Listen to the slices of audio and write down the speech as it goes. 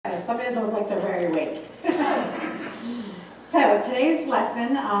doesn't look like they're very awake. So today's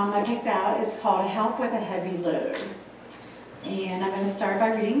lesson I picked out is called Help with a Heavy Load. And I'm going to start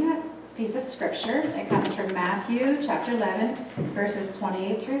by reading a piece of scripture. It comes from Matthew chapter 11, verses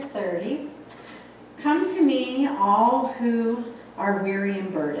 28 through 30. Come to me, all who are weary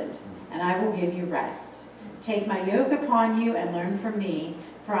and burdened, and I will give you rest. Take my yoke upon you and learn from me,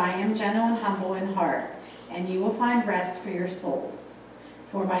 for I am gentle and humble in heart, and you will find rest for your souls.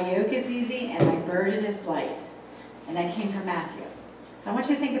 For my yoke is easy and my burden is light. And that came from Matthew. So I want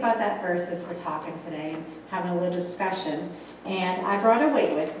you to think about that verse as we're talking today and having a little discussion. And I brought a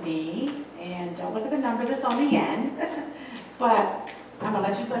weight with me, and don't look at the number that's on the end, but I'm going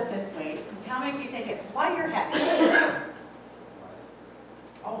to let you lift this weight. And tell me if you think it's light or heavy.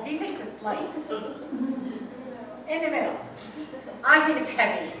 Oh, he thinks it's light. In the middle. I think it's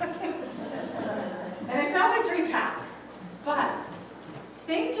heavy. And it's only 3 pounds. But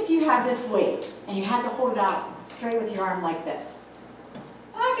think if you had this weight and you had to hold it out straight with your arm like this.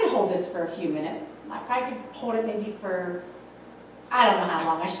 I could hold this for a few minutes. I could hold it maybe for, I don't know how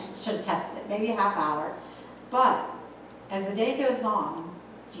long. I should have tested it. Maybe a half hour. But as the day goes on,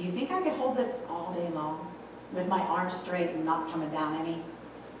 do you think I could hold this all day long with my arms straight and not coming down any?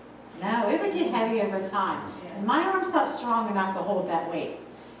 No, it would get heavy over time. And my arm's not strong enough to hold that weight.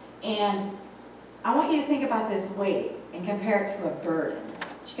 And I want you to think about this weight and compare it to a burden.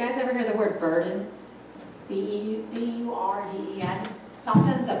 Did you guys ever hear the word burden? B-U-R-D-E-N.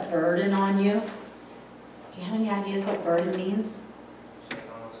 Something's a burden on you. Do you have any ideas what burden means?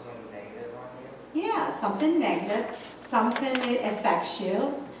 Something negative on you? Yeah, something negative. Something that affects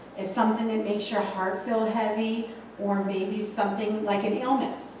you. It's something that makes your heart feel heavy, or maybe something like an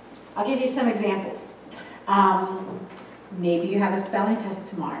illness. I'll give you some examples. Maybe you have a spelling test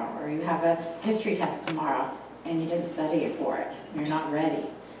tomorrow, or you have a history test tomorrow, and you didn't study it for it. You're not ready.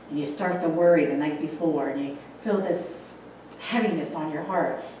 And you start to worry the night before, and you feel this heaviness on your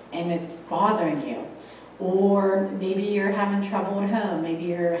heart, and it's bothering you. Or maybe you're having trouble at home. Maybe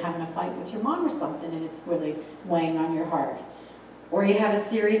you're having a fight with your mom or something, and it's really weighing on your heart. Or you have a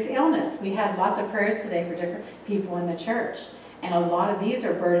serious illness. We had lots of prayers today for different people in the church. And a lot of these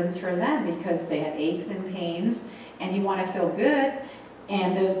are burdens for them because they have aches and pains, and you want to feel good.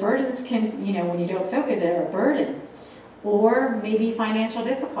 And those burdens can, you know, when you don't feel good, they're a burden. Or maybe financial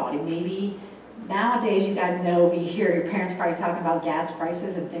difficulty. Maybe nowadays, you guys know, we hear your parents probably talking about gas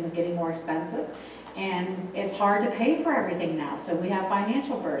prices and things getting more expensive. And it's hard to pay for everything now, so we have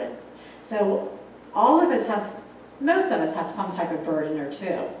financial burdens. So all of us have, most of us have some type of burden or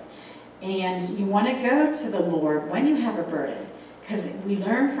two. And you want to go to the Lord when you have a burden, because we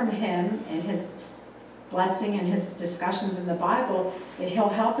learn from Him and His blessing and His discussions in the Bible that He'll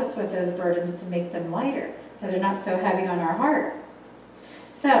help us with those burdens to make them lighter, so they're not so heavy on our heart.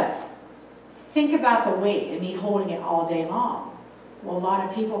 So think about the weight and me holding it all day long. Well, a lot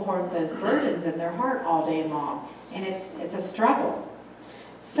of people hold those burdens in their heart all day long, and it's a struggle.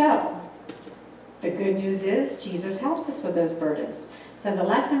 So the good news is Jesus helps us with those burdens. So the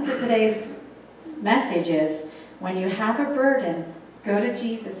lesson for today's message is, when you have a burden, go to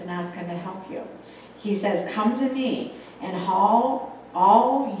Jesus and ask Him to help you. He says, come to me, and all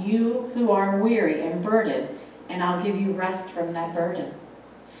you who are weary and burdened, and I'll give you rest from that burden.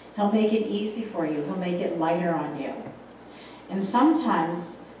 He'll make it easy for you. He'll make it lighter on you. And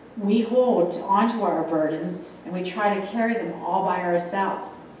sometimes we hold onto our burdens and we try to carry them all by ourselves.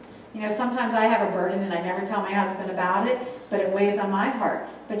 You know, sometimes I have a burden and I never tell my husband about it, but it weighs on my heart.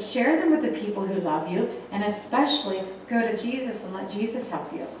 But share them with the people who love you, and especially go to Jesus and let Jesus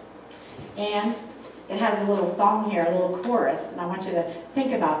help you. And it has a little song here, a little chorus, and I want you to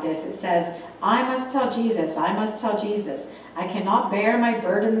think about this. It says, I must tell Jesus, I must tell Jesus, I cannot bear my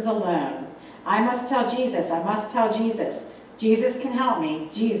burdens alone. I must tell Jesus, I must tell Jesus, Jesus can help me,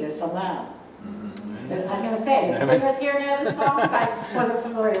 Jesus alone. I was going to say, the singers here know this song because I wasn't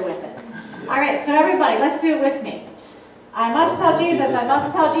familiar with it. All right, so everybody, let's do it with me. I must tell Jesus, I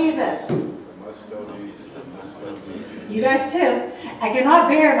must tell Jesus. You guys too. I cannot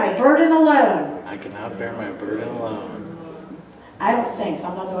bear my burden alone. I cannot bear my burden alone. I don't sing, so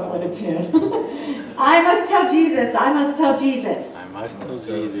I'm not doing it with a tune. I must tell Jesus, I must tell Jesus. I must tell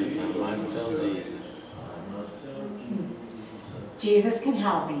Jesus, I must tell Jesus. Jesus can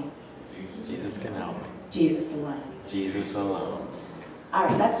help me. Jesus can help me. Jesus alone. Jesus alone. All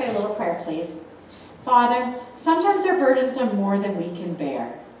right, let's say a little prayer, please. Father, sometimes our burdens are more than we can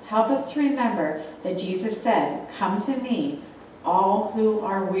bear. Help us to remember that Jesus said, come to me, all who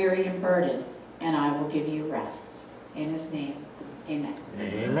are weary and burdened, and I will give you rest. In His name, amen.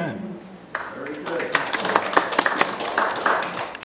 Amen. Very good.